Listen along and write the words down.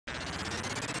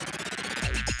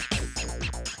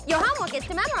Your homework is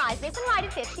to memorize this and write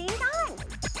it 15 times.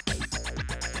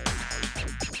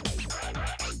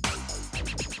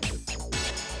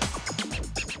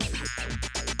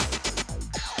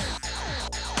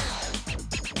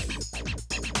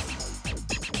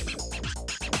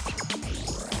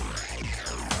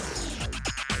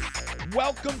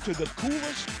 Welcome to the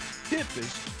coolest,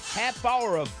 hippest half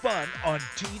hour of fun on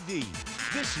TV.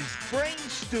 This is Brain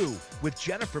Stew with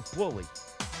Jennifer Pulley.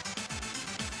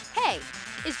 Hey,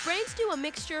 is Brain Stew a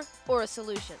mixture or a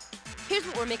solution? Here's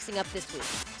what we're mixing up this week.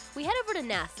 We head over to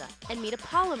NASA and meet a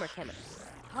polymer chemist.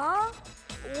 Huh?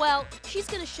 Well, she's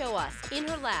going to show us in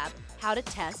her lab how to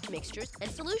test mixtures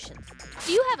and solutions.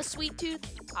 Do you have a sweet tooth?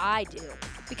 I do,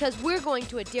 because we're going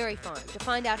to a dairy farm to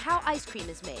find out how ice cream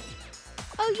is made.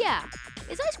 Oh yeah,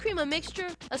 is ice cream a mixture,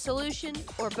 a solution,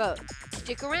 or both?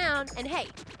 Stick around, and hey,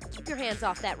 keep your hands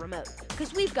off that remote,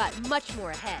 because we've got much more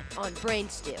ahead on Brain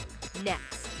Stew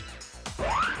next.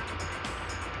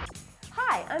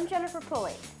 Hi, I'm Jennifer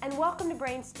Pulley, and welcome to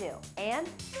Brain Stew and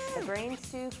the Brain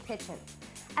Stew Kitchen.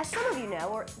 As some of you know,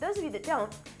 or those of you that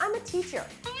don't, I'm a teacher.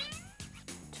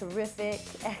 Terrific,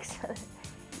 excellent,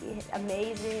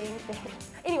 amazing.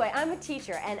 Anyway, I'm a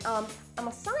teacher, and I'm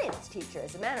a science teacher,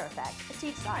 as a matter of fact. I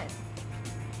teach science.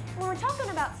 When we're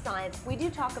talking about science, we do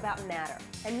talk about matter,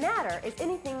 and matter is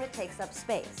anything that takes up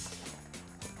space.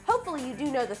 Hopefully you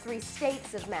do know the 3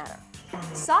 states of matter.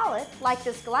 Solid, like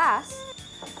this glass.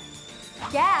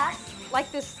 Gas, like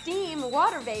this steam,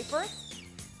 water vapor.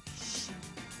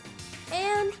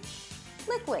 And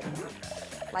liquid,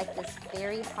 like this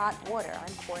very hot water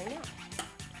I'm pouring out.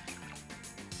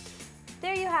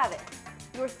 There you have it,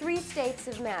 your 3 states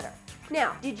of matter.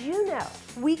 Now, did you know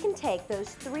we can take those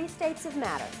 3 states of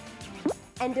matter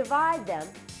and divide them,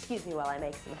 excuse me while I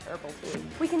make some herbal tea.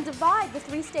 We can divide the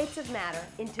 3 states of matter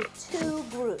into 2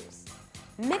 groups,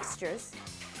 mixtures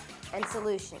and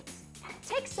solutions.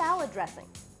 Take salad dressing.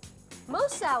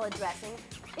 Most salad dressing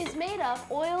is made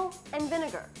of oil and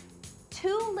vinegar,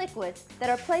 2 liquids that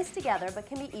are placed together but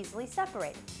can be easily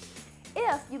separated.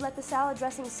 If you let the salad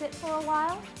dressing sit for a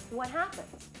while, what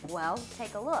happens? Well,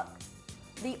 take a look.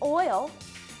 The oil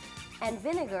and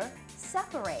vinegar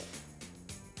separate.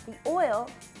 The oil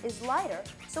is lighter,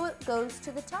 so it goes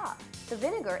to the top. The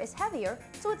vinegar is heavier,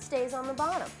 so it stays on the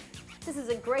bottom. This is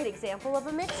a great example of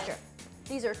a mixture.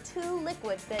 These are 2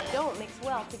 liquids that don't mix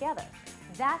well together.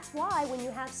 That's why when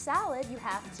you have salad, you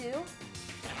have to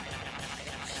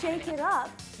shake it up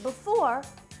before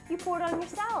you pour it on your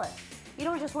salad. You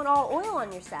don't just want all oil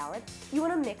on your salad, you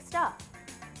want them mixed up.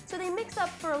 So they mix up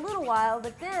for a little while,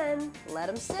 but then let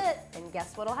them sit, and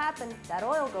guess what'll happen? That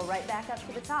oil will go right back up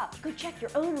to the top. Go check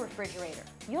your own refrigerator.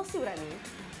 You'll see what I mean.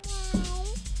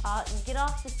 Get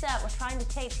off the set, we're trying to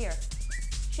tape here.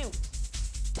 Shoot.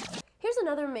 Here's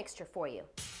another mixture for you.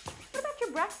 What about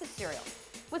your breakfast cereal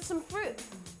with some fruit?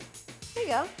 Here you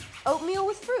go, oatmeal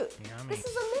with fruit. Yummy. This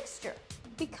is a mixture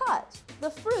because the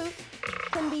fruit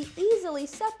can be easily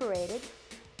separated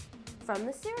from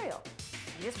the cereal.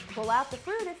 You just pull out the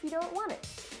fruit if you don't want it.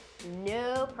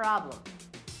 No problem,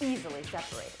 easily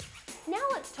separated. Now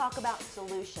let's talk about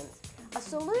solutions. A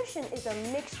solution is a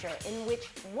mixture in which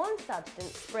one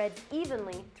substance spreads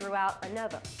evenly throughout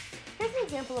another. Here's an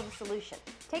example of a solution.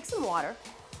 Take some water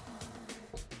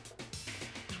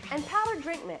and powdered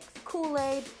drink mix,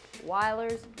 Kool-Aid,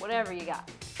 Weiler's, whatever you got.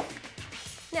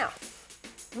 Now,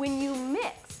 when you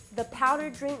mix the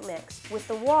powdered drink mix with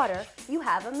the water, you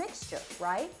have a mixture,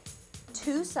 right?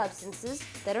 2 substances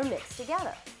that are mixed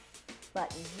together. But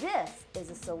this is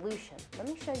a solution. Let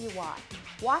me show you why.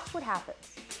 Watch what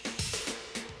happens.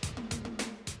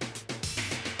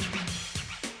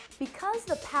 Because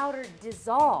the powder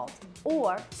dissolves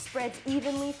or spreads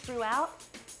evenly throughout,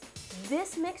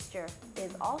 this mixture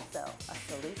is also a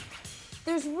solution.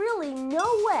 There's really no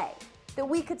way that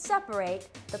we could separate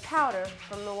the powder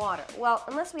from the water. Well,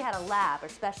 unless we had a lab or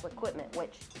special equipment,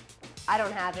 which I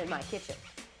don't have in my kitchen.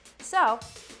 So,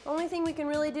 the only thing we can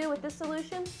really do with this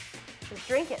solution is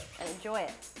drink it and enjoy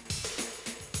it.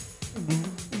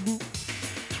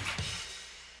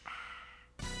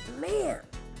 Man,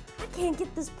 I can't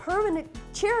get this permanent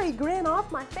cherry grin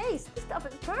off my face. This stuff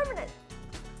is permanent.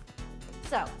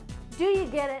 So, do you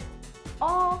get it?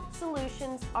 All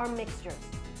solutions are mixtures,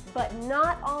 but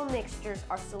not all mixtures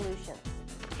are solutions.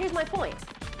 Here's my point.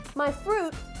 My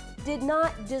fruit did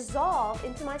not dissolve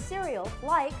into my cereal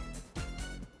like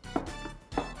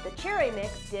the cherry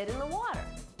mix did in the water.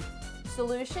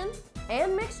 Solution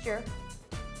and mixture,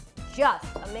 just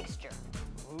a mixture,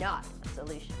 not a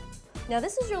solution. Now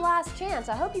this is your last chance.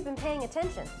 I hope you've been paying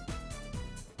attention.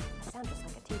 I sound just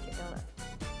like a teacher, don't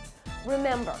I?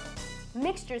 Remember,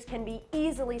 mixtures can be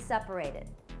easily separated.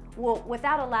 Well,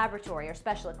 without a laboratory or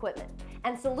special equipment.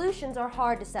 And solutions are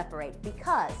hard to separate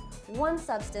because one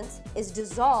substance is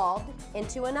dissolved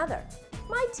into another.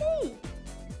 My tea!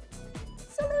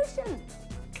 Solution!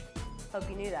 Hope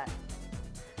you knew that.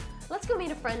 Let's go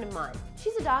meet a friend of mine.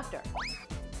 She's a doctor.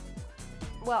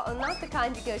 Well, not the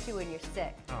kind you go to when you're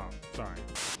sick. Oh, sorry.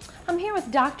 I'm here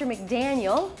with Dr.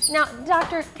 McDaniel. Now,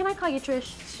 doctor, can I call you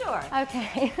Trish? Sure.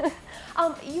 Okay.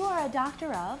 You are a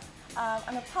doctor of?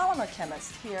 I'm a polymer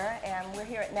chemist here, and we're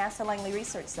here at NASA Langley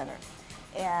Research Center.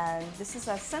 And this is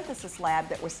a synthesis lab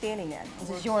that we're standing in.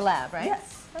 This is your lab, right?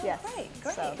 Yes. Oh, yes.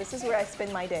 Great. So this is where I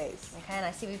spend my days. Okay, and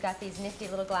I see we've got these nifty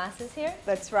little glasses here.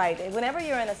 That's right. And whenever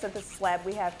you're in a synthesis lab,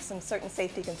 we have some certain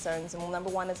safety concerns, and number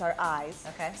one is our eyes.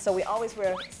 Okay. So we always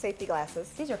wear safety glasses.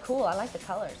 These are cool. I like the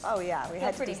colors. Oh yeah, we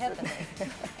had to pretty do hip some- in these.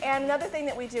 And another thing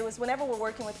that we do is whenever we're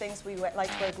working with things, we like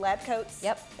to wear lab coats.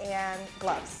 Yep. And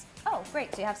gloves. Oh,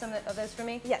 great. So you have some of those for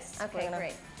me? Yes. Okay, we're gonna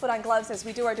great. Put on gloves as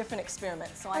we do our different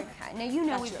experiments. So Okay. Now you know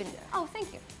got we've you been. up there. Oh,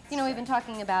 thank you. You know we've been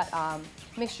talking about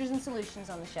mixtures and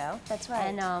solutions on the show. That's right.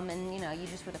 And you know you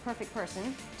just were the perfect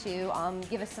person to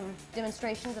give us some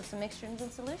demonstrations of some mixtures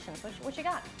and solutions. What you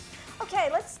got? Okay,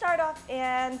 let's start off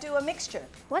and do a mixture.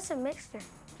 What's a mixture?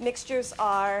 Mixtures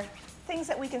are things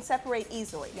that we can separate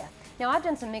easily. Yeah. Now I've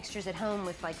done some mixtures at home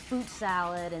with like fruit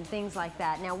salad and things like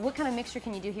that. Now what kind of mixture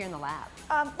can you do here in the lab?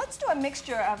 Let's do a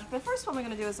mixture of, the first one we're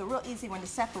going to do is a real easy one to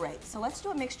separate. So let's do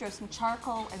a mixture of some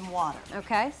charcoal and water.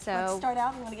 Okay, so Let's start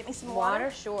out. You want to get me some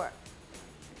water? Sure.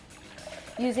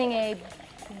 Using a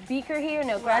beaker here,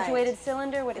 no graduated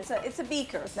cylinder. What is It's a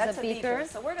beaker. That's a beaker.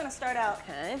 So we're going to start out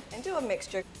Okay. and do a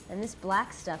mixture. And this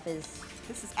black stuff is.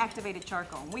 This is activated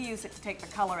charcoal. We use it to take the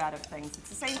color out of things. It's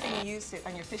the same thing you use it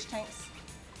on your fish tanks.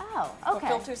 Oh, For okay.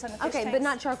 filters on the fish okay, but tanks?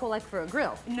 not charcoal like for a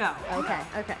grill. No. Okay,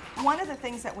 okay. One of the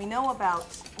things that we know about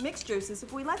mixtures is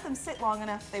if we let them sit long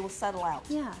enough, they will settle out.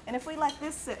 Yeah. And if we let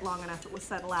this sit long enough, it will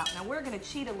settle out. Now we're going to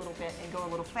cheat a little bit and go a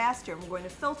little faster, and we're going to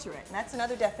filter it. And that's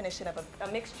another definition of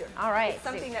a mixture. All right. It's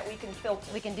something that we can filter.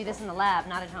 We can do this in the lab,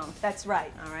 not at home. That's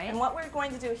right. All right. And what we're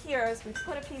going to do here is we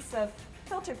put a piece of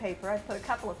filter paper. I've put a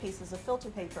couple of pieces of filter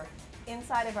paper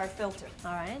inside of our filter.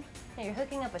 All right. Now you're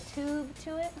hooking up a tube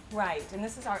to it. Right, and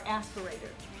this is our aspirator.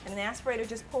 And an aspirator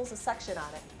just pulls a suction on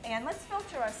it. And let's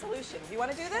filter our solution. Do you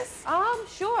want to do this?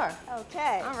 Sure.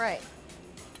 Okay. All right.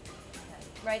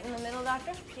 Right in the middle,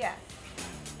 doctor? Yes.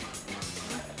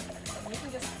 You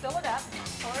can just fill it up,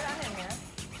 pour it on in there.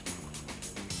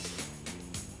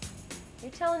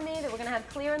 You're telling me that we're going to have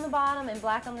clear in the bottom and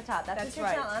black on the top. That's That's what you're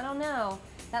right. telling. I don't know.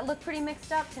 That looked pretty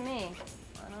mixed up to me.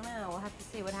 I don't know. We'll have to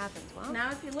see what happens. Well, Now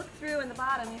if you look through in the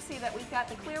bottom, you see that we've got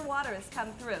the clear water has come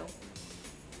through.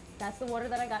 that's the water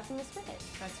that I got from the spigot.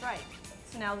 That's right.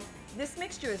 So now this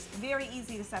mixture is very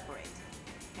easy to separate.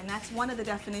 And that's one of the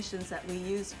definitions that we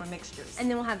use for mixtures. And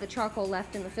then we'll have the charcoal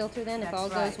left in the filter then, if That's all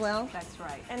right. goes well. That's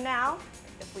right. And now,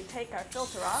 if we take our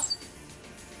filter off,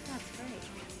 That's great.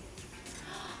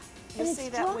 you'll And see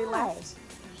it's that we dry. left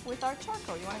with our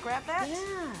charcoal. You want to grab that?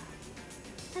 Yeah.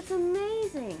 That's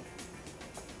amazing.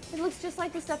 It looks just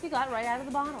like the stuff you got right out of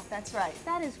the bottle. That's right.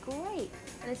 That is great.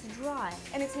 And it's dry.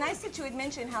 And it's nice that you had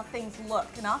mentioned how things look.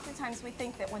 And oftentimes we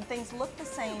think that when things look the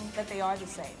same, that they are the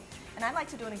same. And I'd like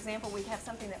to do an example where we have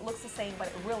something that looks the same, but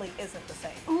it really isn't the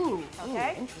same. Ooh,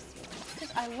 Okay. interesting.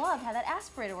 I loved how that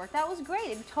aspirator worked. That was great.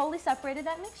 It totally separated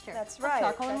that mixture. That's Of right,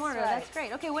 Charcoal and that's water. right. That's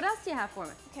great. Okay, what else do you have for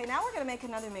me? Okay, now we're going to make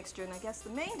another mixture, and I guess the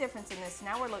main difference in this,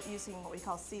 now we're using what we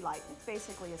call sea light. It's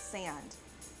basically a sand.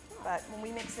 But when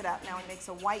we mix it up, now it makes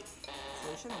a white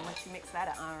solution, and let you mix that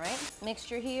up. All right.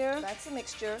 Mixture here. That's a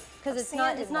mixture Because of it's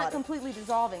not sand and water. completely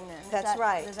dissolving then. Is That's that-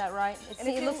 right. Is that right? And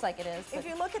if It you- looks like it is. If but-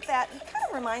 you look at that, it kind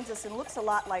of reminds us and looks a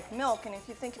lot like milk. And if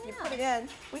you think if you put it in,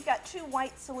 we've got two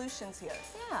white solutions here.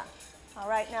 Yeah. All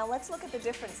right, now let's look at the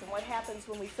difference and what happens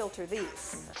when we filter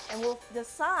these. And we'll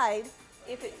decide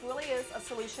if it really is a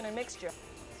solution or mixture.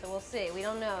 So we'll see. We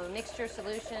don't know. Mixture,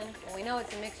 solution. Well, we know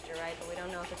it's a mixture, right? But we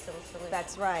don't know if it's still a solution.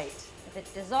 That's right. If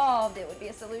it dissolved, it would be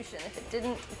a solution. If it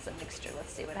didn't, it's a mixture.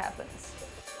 Let's see what happens.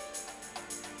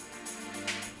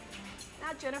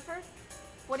 Now, Jennifer,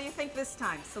 what do you think this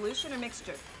time? Solution or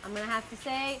mixture? I'm going to have to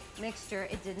say mixture.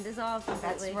 It didn't dissolve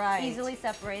completely. That's right. Easily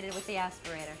separated with the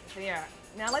aspirator. There.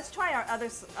 Now let's try our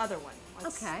other one.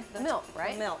 Okay. The milk,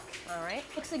 right? The milk. All right.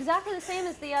 Looks exactly the same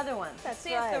as the other one. That's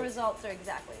see if the right. results are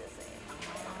exactly the same.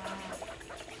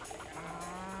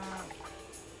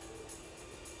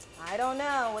 I don't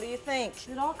know. What do you think? Is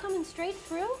it all coming straight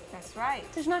through? That's right.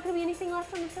 There's not going to be anything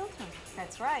left on the filter.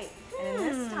 That's right. And in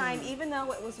this time, even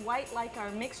though it was white like our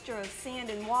mixture of sand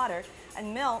and water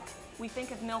and milk, we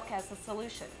think of milk as a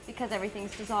solution. Because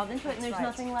everything's dissolved into it and That's there's right.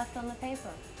 nothing left on the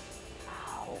paper.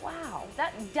 wow.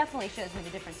 That definitely shows me the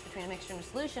difference between a mixture and a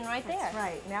solution right there. That's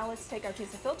right. Now let's take our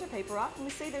piece of filter paper off and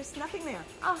we see there's nothing there.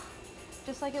 Oh,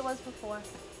 just like it was before.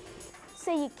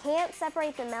 So you can't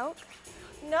separate the milk?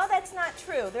 No, that's not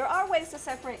true. There are ways to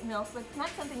separate milk, but it's not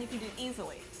something you can do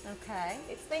easily. Okay.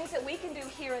 It's things that we can do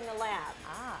here in the lab.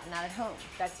 Ah, not at home.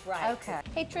 That's right. Okay.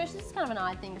 Hey Trish, this is kind of an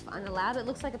odd thing to find in the lab. It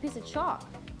looks like a piece of chalk.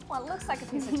 Well, it looks like a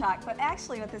piece of chalk, but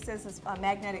actually what this is a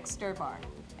magnetic stir bar.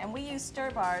 And we use stir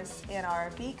bars in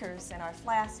our beakers and our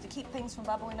flasks to keep things from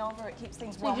bubbling over. It keeps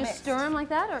things well So you just mixed. stir them like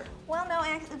that, or? Well, no,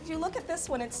 if you look at this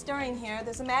one, it's stirring here.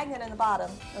 There's a magnet in the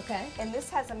bottom. Okay. And this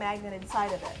has a magnet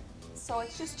inside of it. So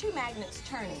it's just two magnets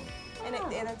turning. And,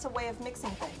 and it's a way of mixing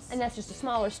things. And that's just a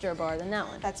smaller stir bar than that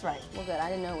one. That's right. Well, good. I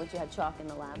didn't know what you had chalk in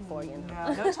the lab for you.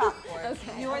 No, no chalkboard.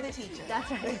 Okay. You're the teacher.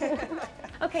 That's right.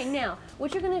 Okay, now,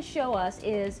 what you're going to show us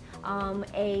is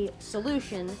a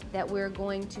solution that we're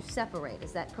going to separate.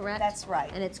 Is that correct? That's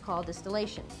right. And it's called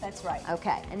distillation. That's right.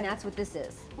 Okay, and that's what this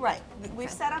is. Right.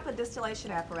 We've set up a distillation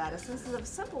apparatus. This is a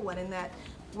simple one in that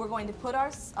we're going to put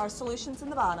our solutions in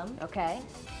the bottom. Okay.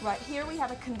 Right here we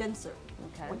have a condenser.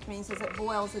 Okay. Which means as it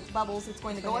boils, it bubbles, it's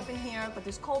going to go up in here, but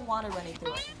there's cold water running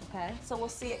through it. Okay. So we'll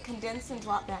see it condense and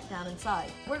drop back down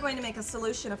inside. We're going to make a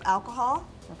solution of alcohol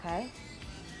Okay.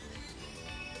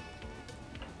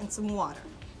 and some water.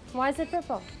 Why is it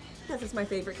purple? Because it's my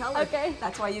favorite color. Okay.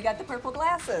 That's why you got the purple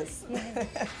glasses.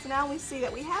 So now we see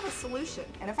that we have a solution.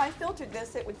 And if I filtered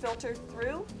this, it would filter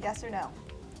through, yes or no?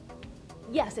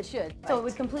 Yes, it should. So it Right.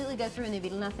 would completely go through and there'd be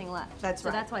nothing left. That's so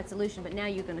right. that's why it's solution, but now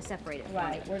you're going to separate it for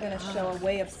me. We're going to show a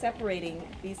way of separating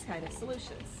these kind of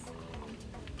solutions.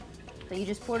 So you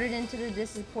just poured it into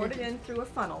Poured it in through a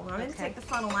funnel. Now I'm going to Okay. take the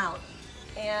funnel out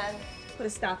and put a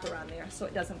stopper on there so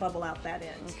it doesn't bubble out that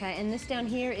end. Okay, and this down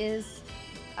here is,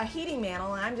 A heating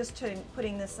mantle, and I'm just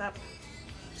putting this up.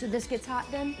 so this gets hot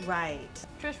then? Right.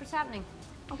 Trish, what's happening?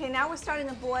 Okay, now we're starting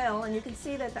to boil, and you can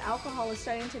see that the alcohol is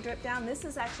starting to drip down. This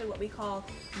is actually what we call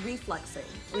refluxing.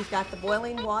 We've got the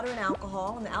boiling water and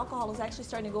alcohol, and the alcohol is actually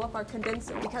starting to go up our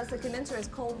condenser. Because the condenser has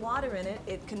cold water in it,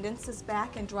 it condenses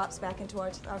back and drops back into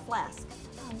our flask.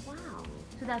 Oh, wow.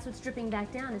 So that's what's dripping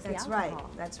back down is That's the right.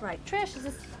 alcohol. That's right. Trish, is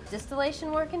this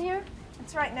distillation working here?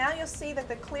 That's right. Now you'll see that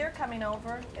the clear coming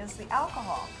over is the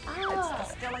alcohol. Ah. It's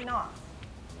distilling off.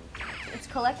 It's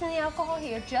collecting the alcohol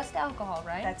here, just alcohol,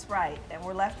 right? That's right. And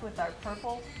we're left with our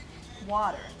purple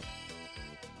water.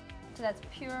 So that's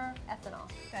pure ethanol.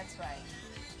 That's right.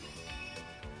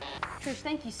 Trish,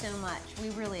 thank you so much. We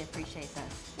really appreciate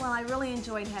this. Well, I really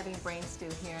enjoyed having Brain Stew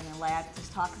here in the lab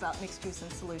to talk about mixed juice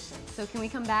and solutions. So can we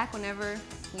come back whenever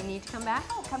we need to come back?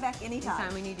 Oh, come back anytime.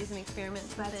 Anytime we need to do some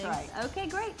experiments and That's things. right. Okay,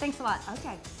 great. Thanks a lot.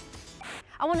 Okay.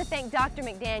 I want to thank Dr.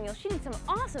 McDaniel. She did some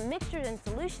awesome mixtures and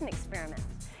solution experiments.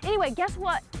 Anyway, guess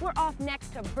what? We're off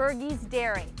next to Bergie's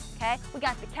Dairy, okay? We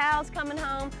got the cows coming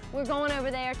home. We're going over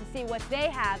there to see what they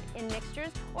have in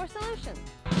mixtures or solutions.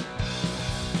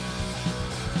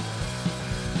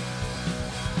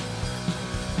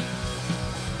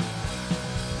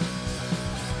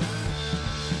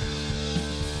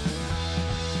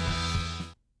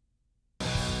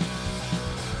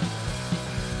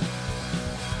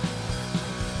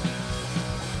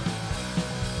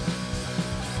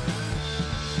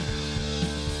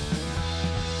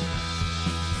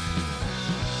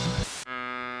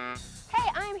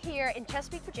 In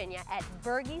Chesapeake, Virginia at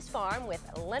Bergie's Farm with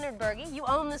Leonard Bergie. You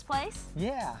own this place?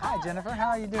 Yeah. Hi, Jennifer. How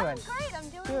are you doing? I'm great. I'm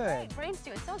doing Good. great. Brain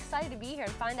Stew. I'm so excited to be here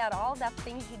and find out all the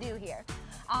things you do here.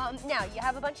 Now, you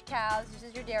have a bunch of cows. This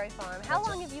is your dairy farm. How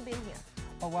long have you been here?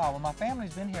 Oh, wow. Well, my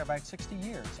family's been here about 60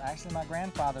 years. Actually, my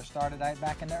grandfather started out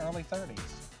back in the early 30s.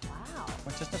 Wow.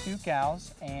 With just a few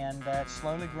cows, and it's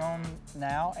slowly grown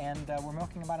now, and we're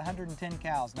milking about 110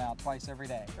 cows now, twice every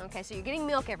day. Okay, so you're getting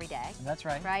milk every day. That's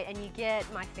right. Right, and you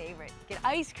get my favorite, you get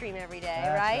ice cream every day,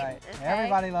 That's right? Okay.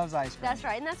 Everybody loves ice cream. That's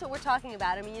right, and that's what we're talking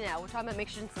about. I mean, you know, we're talking about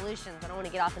mixtures and solutions. I don't want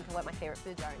to get off into what my favorite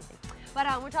foods are or anything.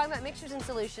 But we're talking about mixtures and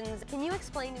solutions. Can you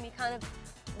explain to me kind of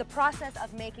the process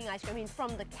of making ice cream? I mean,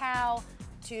 from the cow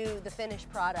to the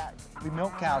finished product. We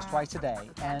milk cows twice a day,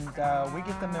 and we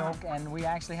get the milk, and we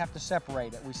actually have to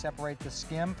separate it. We separate the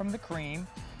skim from the cream,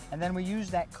 and then we use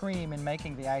that cream in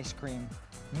making the ice cream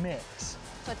mix.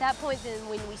 So at that point, then,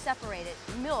 when we separate it,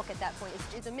 milk at that point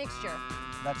is a mixture.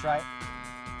 That's right.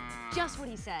 Just what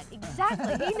he said.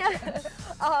 Exactly. He knows.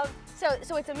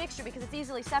 So it's a mixture because it's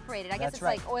easily separated. I guess That's it's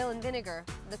right. like oil and vinegar.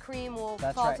 The cream will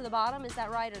That's fall right. to the bottom. Is that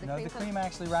right? Or the No, cream the cream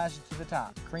actually rises to the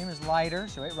top. Cream is lighter,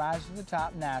 so it rises to the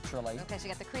top naturally. Okay, so you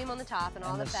got the cream on the top and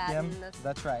all And the fat. skim, And the...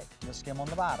 that's right, the skim on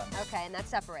the bottom. Okay, and that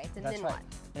separates. And That's then right. what?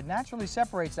 It naturally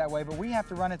separates that way, but we have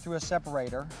to run it through a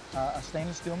separator, a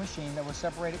stainless steel machine that will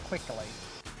separate it quickly.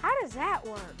 How does that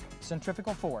work?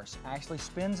 Centrifugal force actually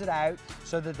spins it out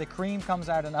so that the cream comes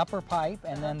out an upper pipe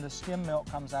and then the skim milk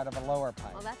comes out of a lower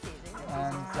pipe. Well, that's easy.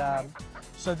 And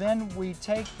so then we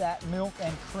take that milk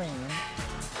and cream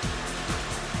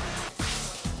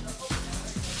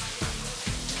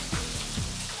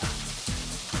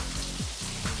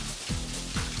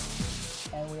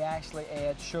and we actually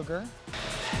add sugar,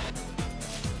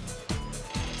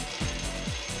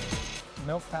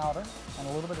 milk powder, and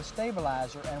a little bit of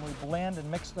stabilizer, and we blend and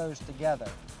mix those together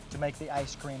to make the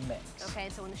ice cream mix. Okay,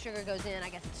 so when the sugar goes in, I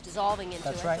guess it's dissolving into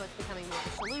That's it, right. so it's becoming more of a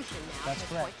solution now. That's at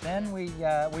this correct. point. Then we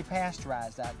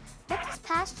pasteurize that. What does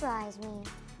pasteurize mean?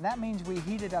 That means we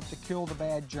heat it up to kill the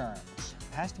bad germs.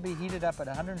 It has to be heated up at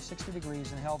 160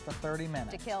 degrees and held for 30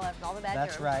 minutes. To kill all the bad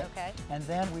That's germs. right. Okay. And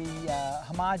then we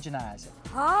homogenize it.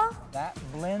 Huh? That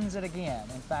blends it again.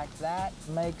 In fact, that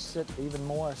makes it even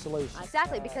more a solution.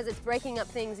 Exactly, because it's breaking up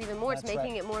things even more. It's That's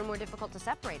making right. it more and more difficult to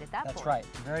separate at that point. That's right.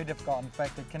 Very difficult. In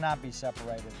fact, it cannot be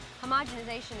separated.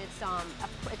 Homogenization,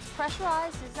 it's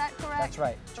pressurized, is that correct? That's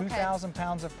right. Okay. 2,000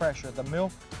 pounds of pressure. The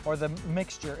milk or the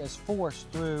mixture is forced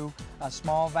through a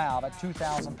small valve at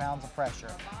 2,000 pounds of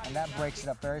pressure, and that breaks it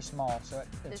up very small. So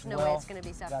it's There's no way it's going to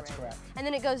be separated. That's correct. And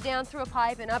then it goes down through a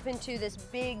pipe and up into this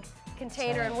big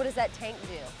container, Tank. and what does that tank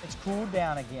do? It's cooled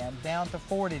down again, down to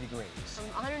 40 degrees. From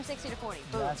 160 to 40.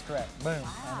 Boom. That's correct. Boom. Wow.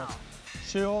 And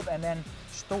it's chilled and then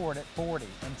stored at 40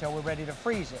 until we're ready to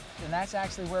freeze it. And that's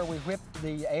actually where we whip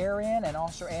the air in and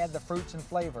also add the fruits and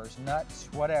flavors, nuts,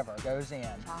 whatever goes in.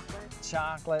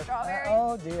 Chocolate. Strawberry?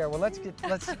 Oh dear. Well, let's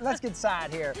get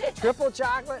side here. Triple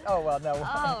chocolate? Oh well, no.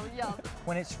 Oh, yum.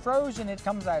 When it's frozen, it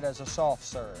comes out as a soft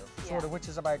serve, sort Yeah. of, which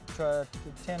is about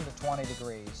 10 to 20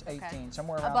 degrees, 18,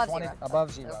 somewhere around Above 20, zero.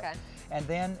 above zero. Okay. And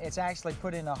then it's actually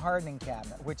put in a hardening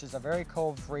cabinet, which is a very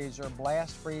cold freezer,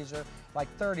 blast freezer, like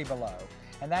 30 below.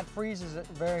 And that freezes it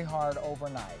very hard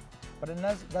overnight. But it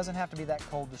doesn't have to be that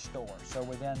cold to store. So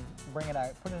we then bring it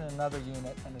out, put it in another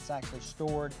unit, and it's actually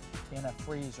stored in a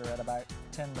freezer at about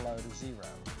 10 below to zero.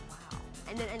 Wow.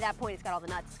 And then at that point, it's got all the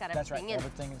nuts, it's got That's everything right, in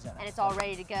everything is in it. And it's all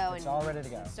ready to go. It's all ready to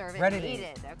go. Serve it Ready and to eat eat.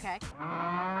 it, okay?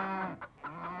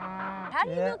 How do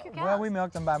you milk your cows? Well, we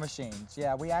milk them by machines.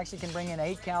 Yeah, we actually can bring in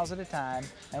 8 cows at a time,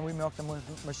 and we milk them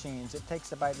with machines. It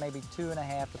takes about maybe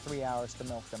 2.5 to 3 hours to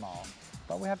milk them all.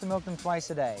 But we have to milk them twice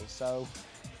a day, so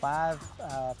 5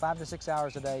 to 6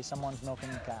 hours a day, someone's milking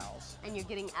the cows. And you're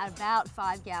getting about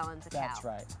 5 gallons a cow. That's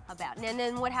right. About. And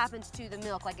then what happens to the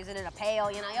milk? Like, is it in a pail?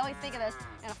 You know, I always think of this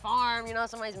in a farm, you know,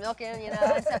 somebody's milking, you know.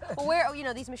 And so, well, where, you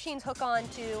know, these machines hook on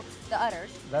to the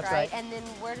udders, That's right. And then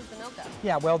where does the milk go?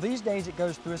 Yeah, well, these days it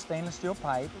goes through a stainless steel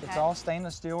pipe. It's Okay. all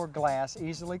stainless steel or glass,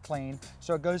 easily cleaned.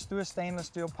 So it goes through a stainless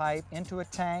steel pipe into a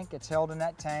tank. It's held in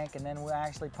that tank, and then we'll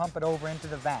actually pump it over into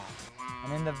the vat.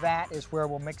 And in the vat is where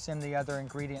we'll mix in the other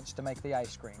ingredients to make the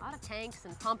ice cream. A lot of tanks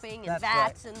and pumping and That's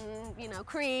vats and, you know,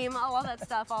 cream, all that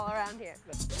stuff all around here.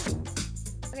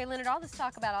 Okay, Leonard, all this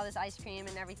talk about all this ice cream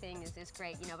and everything is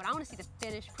great, you know, but I want to see the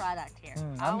finished product here.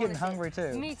 I'm getting hungry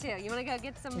too. Me too. You want to go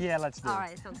get some? Yeah, let's do it. All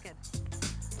right, sounds good.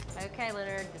 Okay,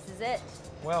 Leonard, this is it.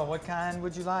 Well, what kind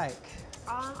would you like?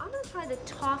 I'm going to try the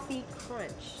toffee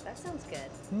crunch. That sounds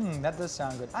good. That does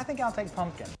sound good. I think I'll take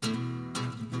pumpkin.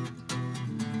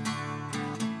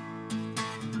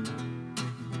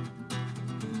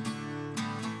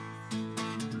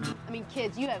 I mean,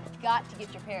 kids, you have got to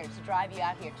get your parents to drive you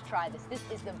out here to try this. This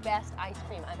is the best ice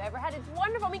cream I've ever had. It's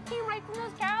wonderful. I mean, it came right from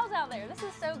those cows out there. This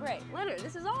is so great. Leonard,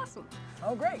 this is awesome.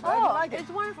 Oh, great. Glad you like it. It's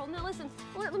wonderful. Now, listen,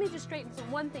 let me just straighten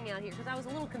one thing out here because I was a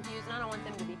little confused and I don't want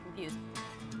them to be confused.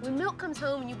 When milk comes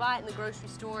home and you buy it in the grocery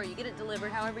store, you get it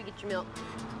delivered, however you get your milk,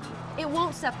 it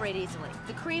won't separate easily.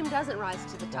 The cream doesn't rise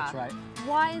to the top. That's right.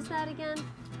 Why is that again?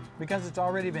 Because it's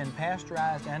already been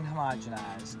pasteurized and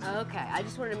homogenized. Okay, I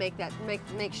just wanted to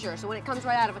make sure. So when it comes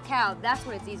right out of a cow, that's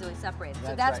when it's easily separated. So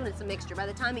That's that's right. when it's a mixture. By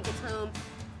the time it gets home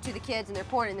to the kids and they're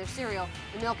pouring it in their cereal,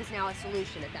 the milk is now a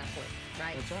solution at that point,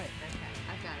 right? That's right. Okay,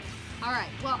 I've got it. All right,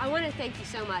 well, I want to thank you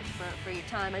so much for your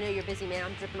time. I know you're a busy man.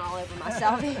 I'm dripping all over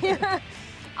myself here.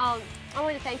 I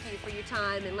want to thank you for your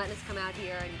time and letting us come out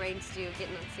here and Brain Stew,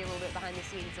 getting to see a little bit behind the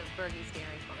scenes of Bergie's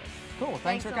Dairy Farm. Cool,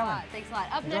 thanks for a coming. lot. Thanks a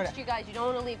lot. Up Enjoyed next, it. you guys, you don't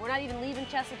want to leave. We're not even leaving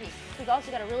Chesapeake. We've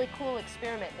also got a really cool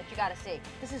experiment that you got to see.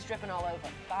 This is dripping all over.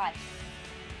 Bye.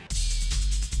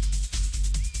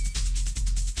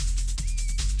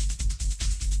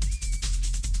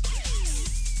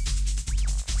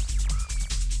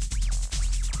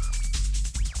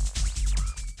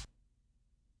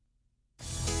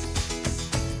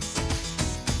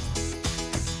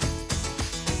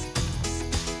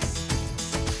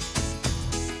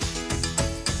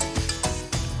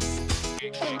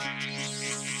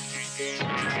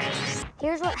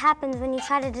 Here's what happens when you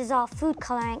try to dissolve food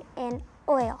coloring in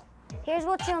oil. Here's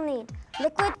what you'll need: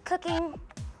 liquid cooking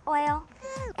oil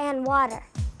and water,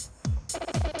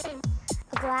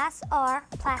 a glass or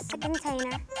plastic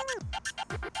container,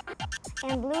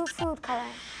 and blue food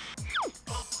coloring.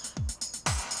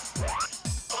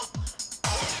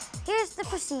 Here's the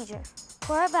procedure.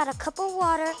 Pour about a cup of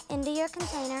water into your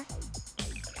container.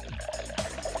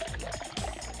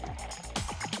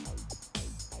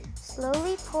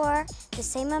 Slowly pour the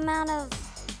same amount of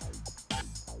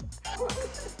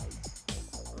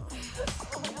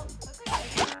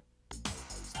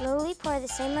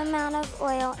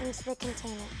oil into the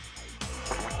container.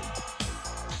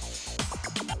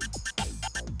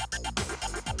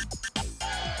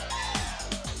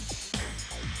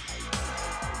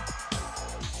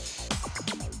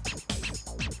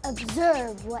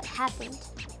 Observe what happened.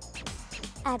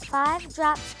 Add 5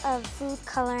 drops of food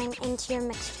coloring into your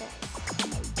mixture.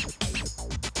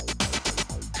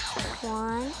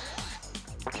 1,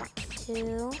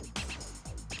 2,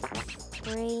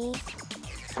 3,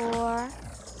 4,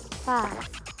 5.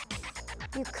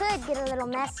 You could get a little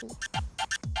messy.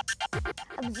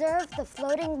 Observe the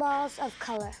floating balls of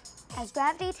color. As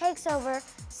gravity takes over,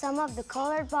 some of the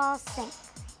colored balls sink.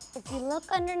 If you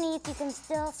look underneath, you can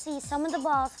still see some of the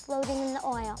balls floating in the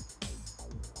oil.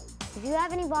 If you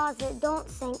have any balls that don't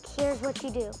sink, here's what you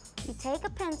do. You take a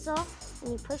pencil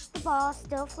and you push the ball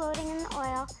still floating in the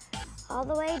oil all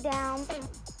the way down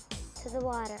to the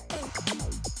water.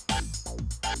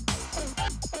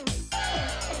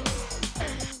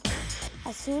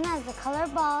 As soon as the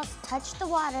colored balls touch the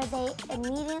water, they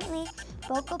immediately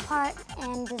broke apart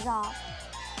and dissolve.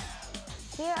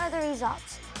 Here are the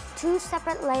results. 2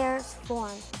 separate layers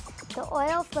form. The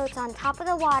oil floats on top of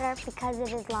the water because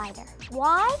it is lighter.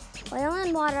 Why? Oil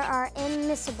and water are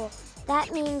immiscible.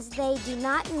 That means they do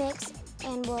not mix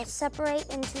and will separate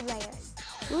into layers.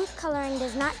 Food coloring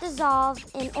does not dissolve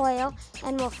in oil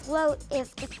and will float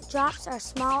if the drops are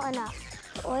small enough.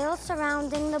 The oil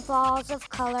surrounding the balls of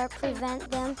color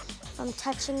prevent them from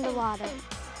touching the water.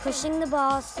 Pushing the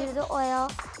balls through the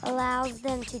oil allows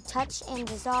them to touch and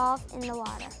dissolve in the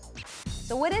water.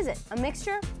 So what is it? A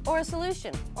mixture or a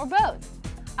solution? Or both?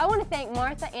 I want to thank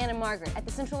Martha, Ann, and Margaret at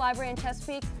the Central Library in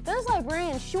Chesapeake. Those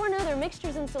librarians sure know their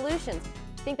mixtures and solutions.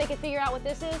 Think they could figure out what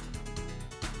this is?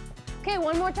 Okay,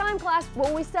 one more time, class. What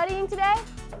are we studying today?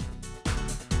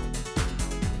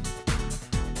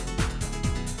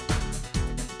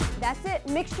 That's it,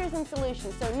 mixtures and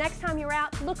solutions. So next time you're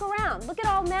out, look around. Look at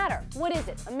all matter. What is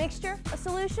it? A mixture, a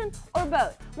solution, or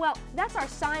both? Well, that's our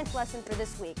science lesson for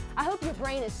this week. I hope your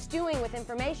brain is stewing with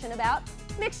information about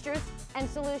mixtures and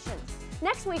solutions.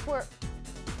 Next week,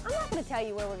 I'm not going to tell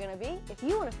you where we're going to be. If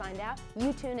you want to find out,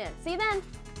 you tune in. See you then.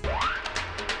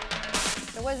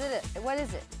 So what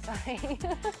is it? Sorry.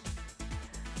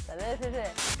 So this is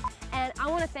it. And I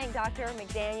want to thank Dr.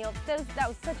 McDaniel. That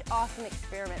was such awesome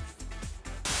experiments.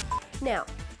 Now,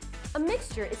 a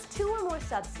mixture is 2 or more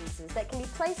substances that can be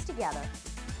placed together